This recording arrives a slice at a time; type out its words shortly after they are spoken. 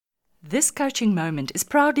This coaching moment is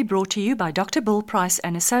proudly brought to you by Dr. Bill Price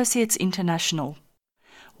and Associates International.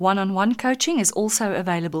 One-on-one coaching is also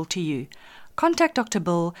available to you. Contact Dr.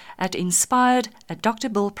 Bill at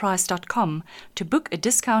inspired@drbillprice.com to book a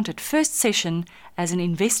discounted first session as an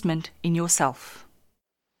investment in yourself.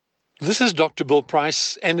 This is Dr. Bill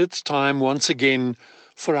Price, and it's time once again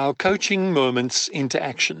for our coaching moments into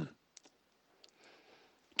action.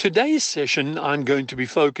 Today's session, I'm going to be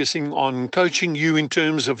focusing on coaching you in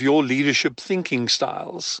terms of your leadership thinking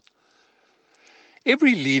styles.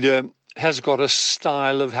 Every leader has got a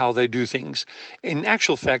style of how they do things. In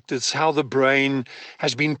actual fact, it's how the brain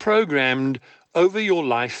has been programmed over your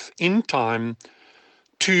life in time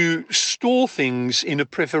to store things in a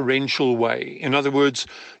preferential way. In other words,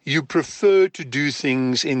 you prefer to do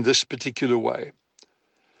things in this particular way.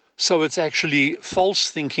 So it's actually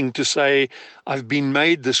false thinking to say, I've been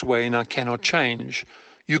made this way and I cannot change.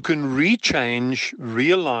 You can rechange,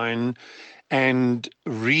 realign, and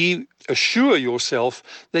reassure yourself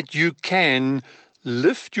that you can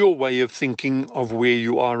lift your way of thinking of where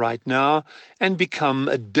you are right now and become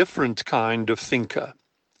a different kind of thinker.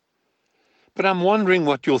 But I'm wondering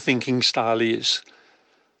what your thinking style is.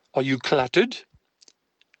 Are you cluttered?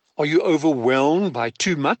 Are you overwhelmed by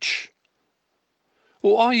too much?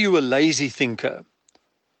 Or are you a lazy thinker?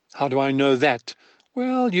 How do I know that?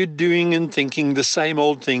 Well, you're doing and thinking the same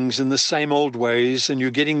old things in the same old ways, and you're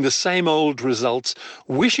getting the same old results,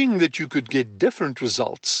 wishing that you could get different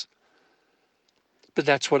results. But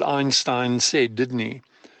that's what Einstein said, didn't he?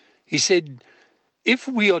 He said, if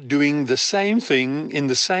we are doing the same thing in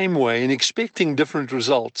the same way and expecting different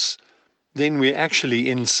results, then we're actually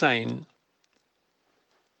insane.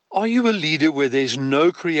 Are you a leader where there's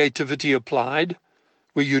no creativity applied?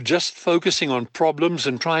 Where you're just focusing on problems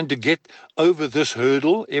and trying to get over this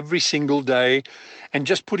hurdle every single day and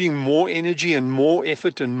just putting more energy and more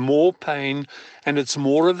effort and more pain, and it's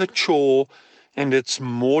more of a chore and it's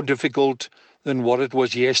more difficult than what it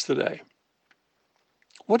was yesterday?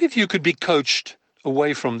 What if you could be coached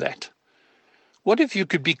away from that? What if you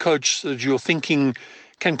could be coached so that your thinking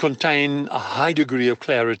can contain a high degree of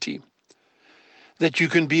clarity, that you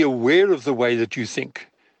can be aware of the way that you think,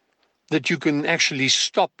 that you can actually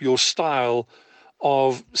stop your style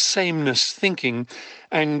of sameness thinking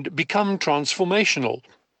and become transformational,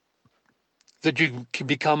 that you can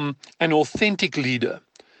become an authentic leader,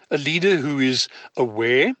 a leader who is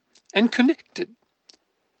aware and connected,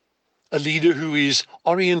 a leader who is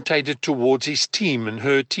orientated towards his team and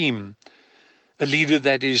her team, a leader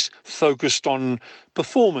that is focused on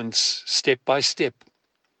performance step by step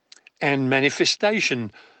and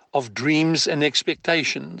manifestation of dreams and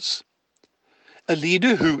expectations, a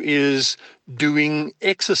leader who is doing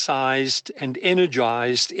exercised and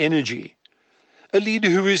energized energy, a leader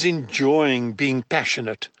who is enjoying being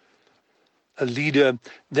passionate, a leader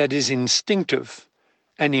that is instinctive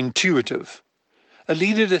and intuitive, a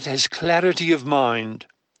leader that has clarity of mind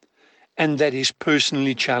and that is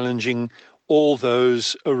personally challenging all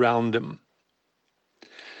those around them.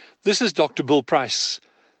 This is Dr. Bill Price.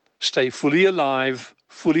 Stay fully alive,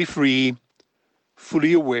 fully free,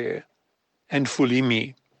 fully aware, and fully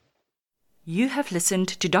me. You have listened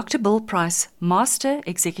to Dr. Bill Price, Master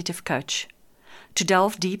Executive Coach. To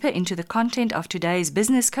delve deeper into the content of today's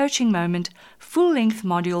business coaching moment, full-length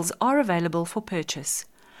modules are available for purchase.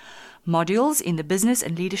 Modules in the Business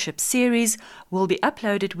and Leadership series will be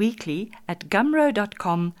uploaded weekly at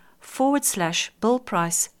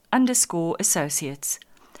gumroad.com/BillPrice_associates.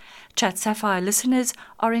 Chat Sapphire listeners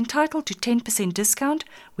are entitled to 10% discount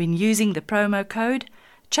when using the promo code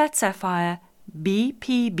Chat Sapphire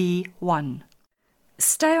BPB1.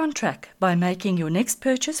 Stay on track by making your next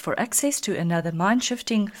purchase for access to another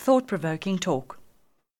mind-shifting, thought-provoking talk.